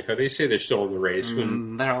Sox logic. How they say they're still in the race.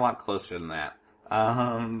 They're a lot closer than that.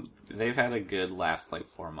 They've had a good last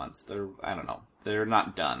 4 months. I don't know. They're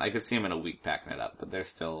not done. I could see them in a week packing it up, but they're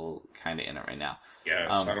still kind of in it right now.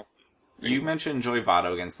 Yeah. You mentioned Joey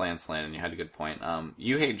Votto against Lance Lynn, and you had a good point.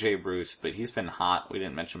 You hate Jay Bruce, but he's been hot. We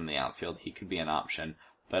didn't mention him in the outfield. He could be an option.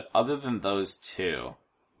 But other than those two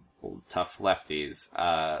tough lefties,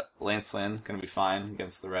 Lance Lynn going to be fine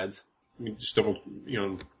against the Reds? Just double,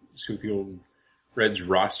 see what the old Reds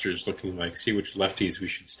roster is looking like. See which lefties we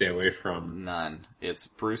should stay away from. None. It's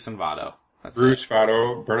Bruce and Votto. Bruce,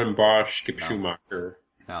 Votto, Brennan Bosch, Skip Schumacher.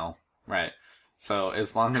 No. Right. So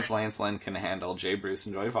as long as Lance Lynn can handle Jay Bruce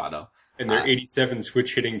and Joey Votto, And they're 87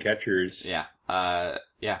 switch hitting catchers. Yeah.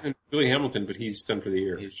 Yeah. And Billy Hamilton, but he's done for the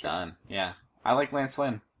year. He's done. Yeah. I like Lance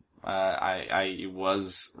Lynn. I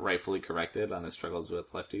was rightfully corrected on his struggles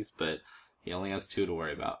with lefties, but he only has 2 to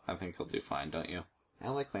worry about. I think he'll do fine, don't you? I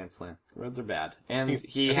like Lance Lynn. The Reds are bad. And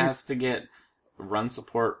he has to get run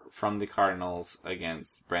support from the Cardinals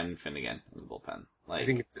against Brendan Finnegan in the bullpen. Like, I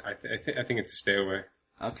think it's a stay away.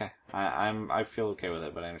 Okay. I feel okay with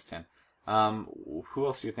it, but I understand. Who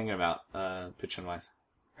else are you thinking about, pitching wise?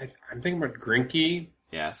 I'm thinking about Greinke.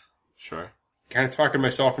 Yes, sure. Kind of talking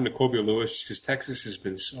myself into Colby Lewis because Texas has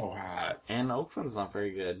been so hot. And Oakland's not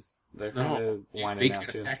very good. They're kind of winding they down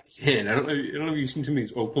too. Back in. I don't know if you've seen some of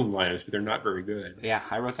these Oakland lineups, but they're not very good. Yeah,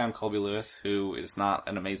 I wrote down Colby Lewis, who is not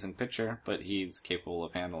an amazing pitcher, but he's capable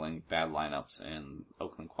of handling bad lineups, and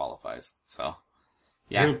Oakland qualifies. So,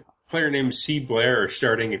 yeah. A player named C. Blair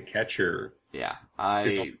starting at catcher. Yeah,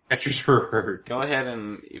 catchers were hurt. Go ahead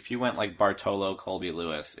and if you went like Bartolo, Colby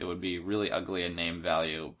Lewis, it would be really ugly in name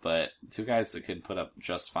value, but 2 guys that could put up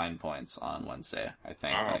just fine points on Wednesday, I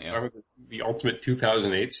think, don't you? That was the ultimate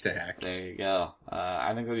 2008 stack. There you go.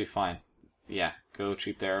 I think they'll be fine. Yeah, go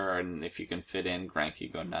cheap there, and if you can fit in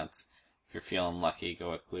Greinke, go nuts. If you're feeling lucky,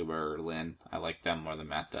 go with Kluber or Lynn. I like them more than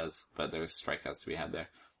Matt does, but there's strikeouts to be had there.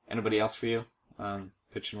 Anybody else for you,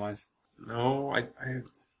 pitching wise? No,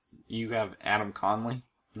 You have Adam Conley?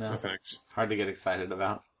 No, thanks. Hard to get excited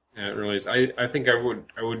about. Yeah, it really is. I think I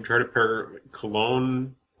would try to pair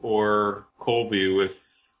Cologne or Colby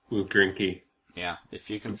with Greinke. Yeah, if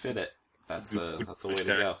you can fit it, that's a way to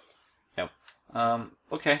go. Yep.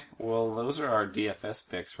 Okay, well, those are our DFS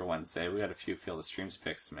picks for Wednesday. We got a few Field of Streams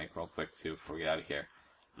picks to make real quick, too, before we get out of here.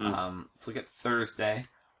 Let's look at Thursday.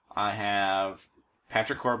 I have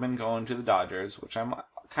Patrick Corbin going to the Dodgers, which I'm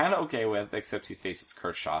kind of okay with, except he faces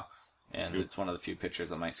Kershaw, and it's one of the few pitchers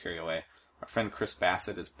that might scare you away. Our friend Chris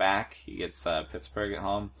Bassett is back. He gets Pittsburgh at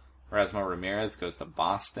home. Erasmo Ramirez goes to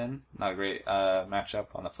Boston. Not a great matchup.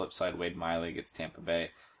 On the flip side, Wade Miley gets Tampa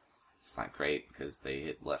Bay. It's not great because they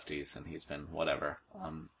hit lefties, and he's been whatever.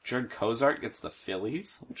 Jared Cozart gets the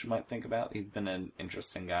Phillies, which you might think about. He's been an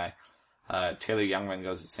interesting guy. Taylor Youngman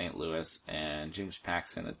goes to St. Louis, and James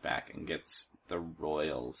Paxton is back and gets the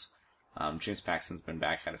Royals. James Paxton's been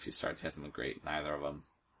back, had a few starts. He hasn't been great, neither of them.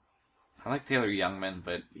 I like Taylor Youngman,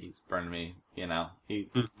 but he's burned me, He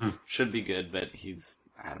should be good, but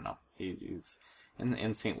I don't know. He's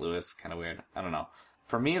in St. Louis, kind of weird. I don't know.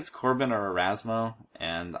 For me, it's Corbin or Erasmo,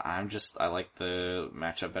 and I like the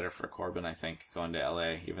matchup better for Corbin, I think, going to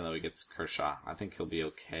LA, even though he gets Kershaw. I think he'll be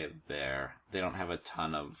okay there. They don't have a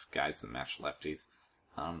ton of guys that match lefties.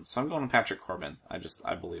 So I'm going to Patrick Corbin.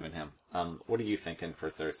 I believe in him. What are you thinking for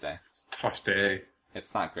Thursday? Tough day.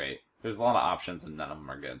 It's not great. There's a lot of options and none of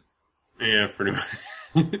them are good. Yeah, pretty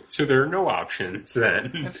much. So there are no options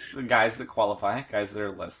then. It's the guys that qualify, guys that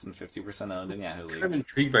are less than 50% owned in Yahoo leagues. I'm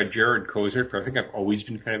intrigued by Jared Cozart, but I think I've always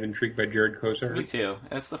been kind of intrigued by Jared Cozart. Me too.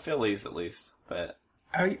 It's the Phillies at least, but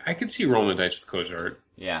I could see rolling the dice with Cozart.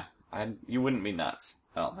 Yeah, you wouldn't be nuts.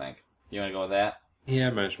 I don't think. You want to go with that? Yeah,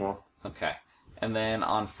 might as well. Okay. And then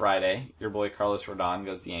on Friday, your boy Carlos Rodon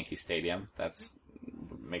goes to Yankee Stadium. That's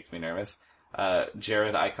makes me nervous.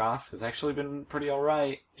 Jared Eichhoff has actually been pretty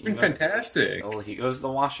alright. It's been fantastic. Well, he goes to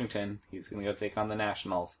Washington. He's going to go take on the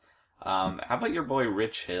Nationals. How about your boy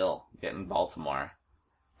Rich Hill getting Baltimore?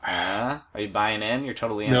 Are you buying in? You're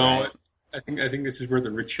totally in, No, right? I think this is where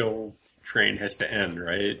the Rich Hill train has to end,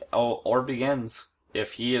 right? Oh, or begins.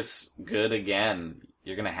 If he is good again,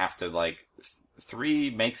 you're going to have to, 3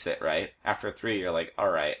 makes it, right? After 3, you're like,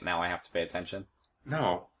 alright, now I have to pay attention.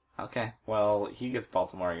 No. Okay, well, he gets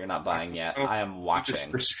Baltimore. You're not buying yet. I am watching.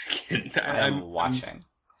 Just for a second. I'm watching.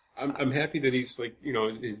 I'm happy that he's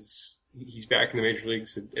he's back in the major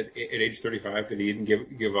leagues at age 35. That he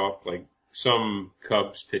didn't give up like some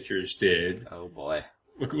Cubs pitchers did. Oh boy.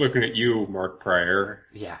 Looking at you, Mark Pryor.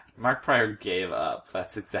 Yeah, Mark Pryor gave up.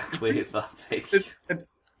 That's exactly the take. That's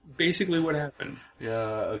basically what happened.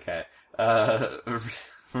 Yeah. Okay.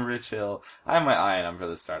 Rich Hill. I have my eye on him for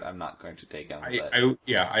the start. I'm not going to take him.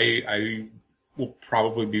 I will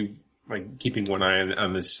probably be keeping one eye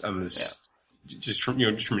on this. Yeah. Just from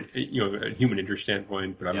a human interest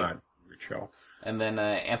standpoint, but I'm not Rich Hill. And then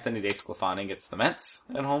Anthony DeSclafani gets the Mets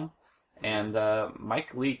at home, and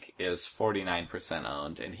Mike Leake is 49%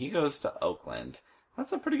 owned, and he goes to Oakland.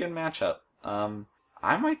 That's a pretty good matchup.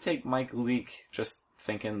 I might take Mike Leake, just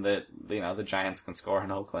thinking that the Giants can score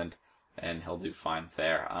in Oakland. And he'll do fine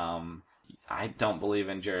there. I don't believe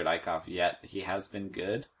in Jared Eichhoff yet. He has been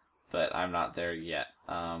good, but I'm not there yet.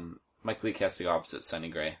 Mike Leake has to go opposite Sonny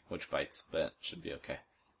Gray, which bites, but should be okay.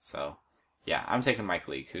 So, yeah, I'm taking Mike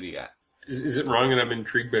Leake. Who do you got? Is it wrong that I'm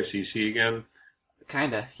intrigued by CC again?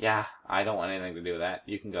 Kinda, yeah. I don't want anything to do with that.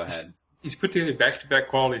 You can go ahead. He's put together back-to-back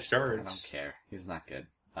quality I starts. don't care. He's not good.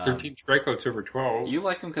 13 strikeouts over 12. You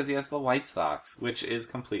like him because he has the White Sox, which is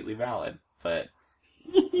completely valid, but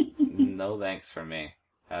no thanks for me.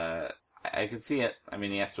 I could see it. I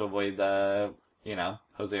mean, he has to avoid, Jose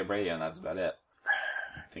Abreu, and that's about it.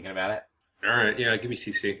 Thinking about it? All right, yeah, give me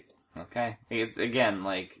CC. Okay. It's, again,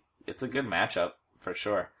 it's a good matchup, for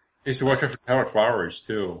sure. He has to watch out for Tyler Flowers,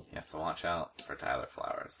 too. You have to watch out for Tyler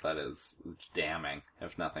Flowers. That is damning,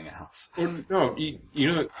 if nothing else. Well, no, you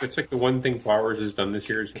know, that's like the one thing Flowers has done this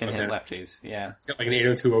year. Is Can hit lefties, yeah. He's got like an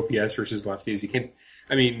 802 OPS versus lefties. You can't,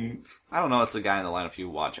 I mean... I don't know it's a guy in the lineup you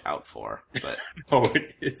watch out for, but... Oh,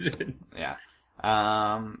 it isn't. Yeah.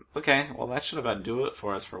 Okay, well that should about do it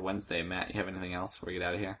for us for Wednesday. Matt, you have anything else before we get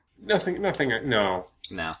out of here? Nothing, no.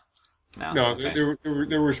 No. Okay.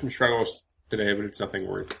 There were some struggles today, but it's nothing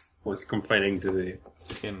worth complaining to the...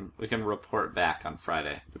 We can report back on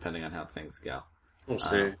Friday, depending on how things go. We'll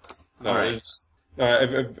see. All right.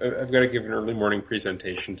 I've got to give an early morning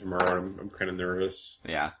presentation tomorrow. I'm kind of nervous.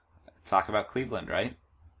 Yeah. Talk about Cleveland, right?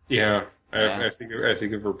 Yeah. Yeah. I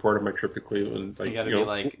think I've reported my trip to Cleveland. You gotta be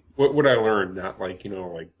like... What I learned, not like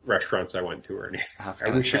restaurants I went to or anything. I was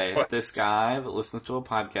gonna say, this guy that listens to a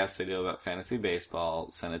podcast I do about fantasy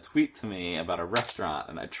baseball sent a tweet to me about a restaurant,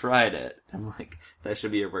 and I tried it, and that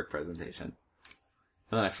should be your work presentation.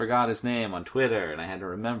 And then I forgot his name on Twitter, and I had to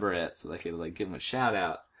remember it so that I could give him a shout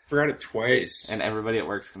out. Forgot it twice. And everybody at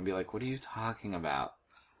work's gonna be like, what are you talking about?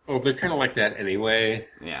 Oh, they're kind of like that anyway.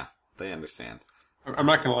 Yeah, they understand. I'm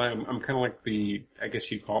not gonna lie, I'm kind of like I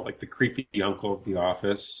guess you'd call it the creepy uncle of the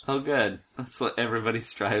office. Oh, good. That's what everybody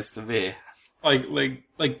strives to be. The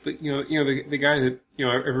guy that,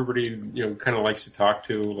 everybody, kind of likes to talk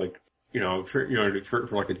to, for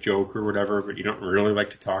a joke or whatever, but you don't really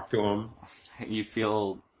like to talk to him. You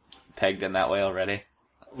feel pegged in that way already?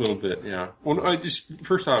 A little bit, yeah. Well,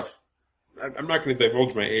 first off, I'm not going to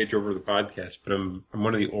divulge my age over the podcast, but I'm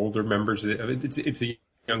one of the older members of it. It's a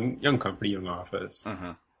young company, young office.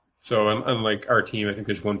 Mm-hmm. So unlike our team, I think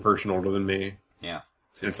there's one person older than me. Yeah.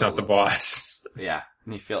 So it's not the boss. Yeah.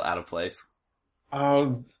 And you feel out of place?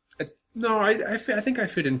 No, I think I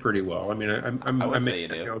fit in pretty well. I mean, I would say you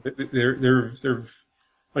do. They're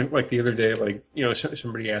like the other day,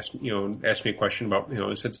 somebody asked me a question about,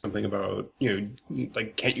 said something about,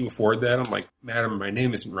 can't you afford that? I'm like, madam, my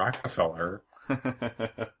name isn't Rockefeller.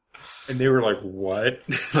 And they were like, what?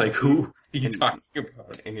 Who are you talking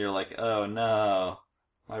about? And you're like, oh no,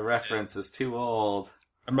 my reference is too old.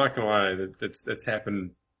 I'm not gonna lie, that's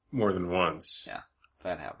happened more than once. Yeah,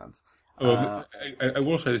 that happens. I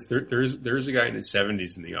will say this: there is a guy in his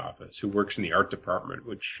 70s in the office who works in the art department,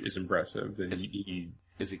 which is impressive.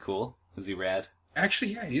 Is he cool? Is he rad?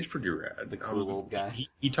 Actually, yeah, he is pretty rad. The cool old guy.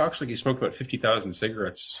 He talks like he smoked about 50,000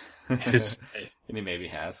 cigarettes. And he maybe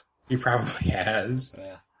has. He probably has.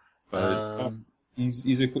 Yeah. But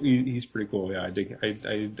he's pretty cool. Yeah,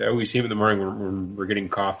 I always see him in the morning when we're getting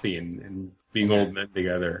coffee and being old men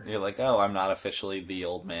together. You're like, oh, I'm not officially the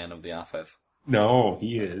old man of the office. No,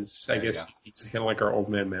 he is. I guess he's kind of like our old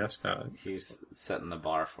man mascot. He's setting the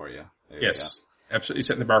bar for you. Yes, absolutely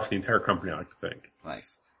setting the bar for the entire company, I like to think.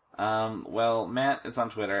 Nice. Well, Matt is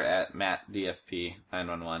on Twitter at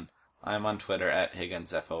MattDFP911. I'm on Twitter at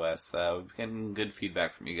HigginsFOS. We've getting good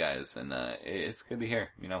feedback from you guys, and it's good to hear.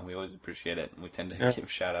 We always appreciate it, and we tend to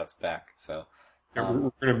give shout-outs back. So we're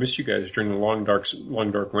going to miss you guys during the long dark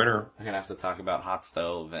winter. We're going to have to talk about Hot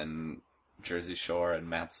Stove and Jersey Shore and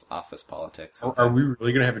Matt's office politics. Are we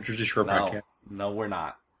really going to have a Jersey Shore podcast? No, we're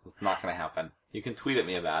not. It's not going to happen. You can tweet at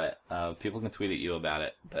me about it. People can tweet at you about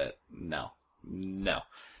it, but no. Yeah,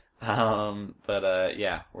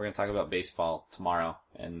 we're going to talk about baseball tomorrow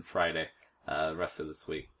and Friday, the rest of this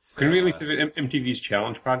week. So, can we at least have MTV's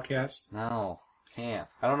Challenge podcast? No, can't.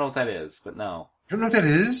 I don't know what that is, but no. You don't know what that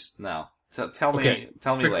is? No. So tell me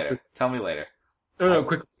later. Tell me later. No,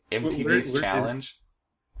 quick. MTV's Challenge?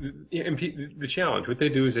 Yeah, the Challenge. What they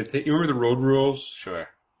do is you remember the Road Rules? Sure.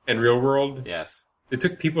 And Real World? Yes. They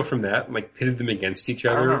took people from that and pitted them against each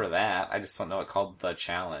other. I remember that. I just don't know it called The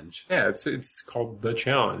Challenge. Yeah, it's called The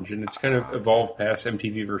Challenge, and it's kind of evolved past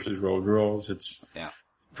MTV versus Road Rules.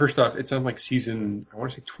 First off, it's on season, I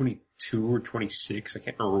want to say 22 or 26. I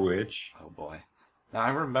can't remember which. Oh boy. Now I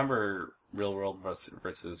remember Real World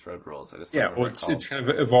versus Road Rules. I just it's kind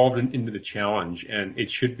of evolved into The Challenge, and it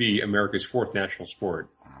should be America's fourth national sport.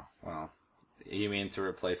 Oh, well, you mean to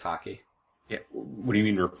replace hockey? Yeah. What do you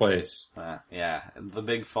mean replace? Yeah. The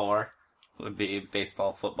big four would be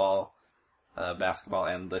baseball, football, basketball,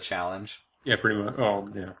 and The Challenge. Yeah, pretty much. Oh,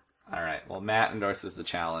 yeah. All right. Well, Matt endorses the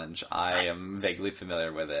challenge. I am vaguely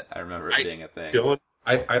familiar with it. I remember it being a thing. Dylan,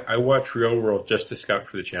 I watch Real World just to scout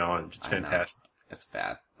for the challenge. It's fantastic. It's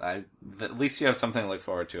bad. At least you have something to look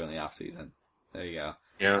forward to in the off season. There you go.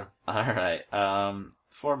 Yeah. All right.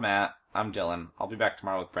 For Matt, I'm Dylan. I'll be back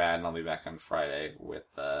tomorrow with Brad, and I'll be back on Friday with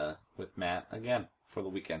Matt again for the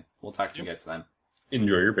weekend. We'll talk to you guys then.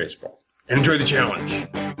 Enjoy your baseball. Enjoy the challenge.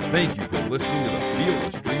 Thank you for listening to the Field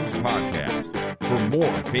of Streams podcast. For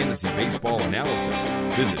more fantasy baseball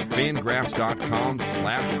analysis, visit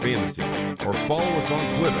fangraphs.com/fantasy or follow us on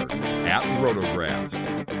Twitter @Rotographs.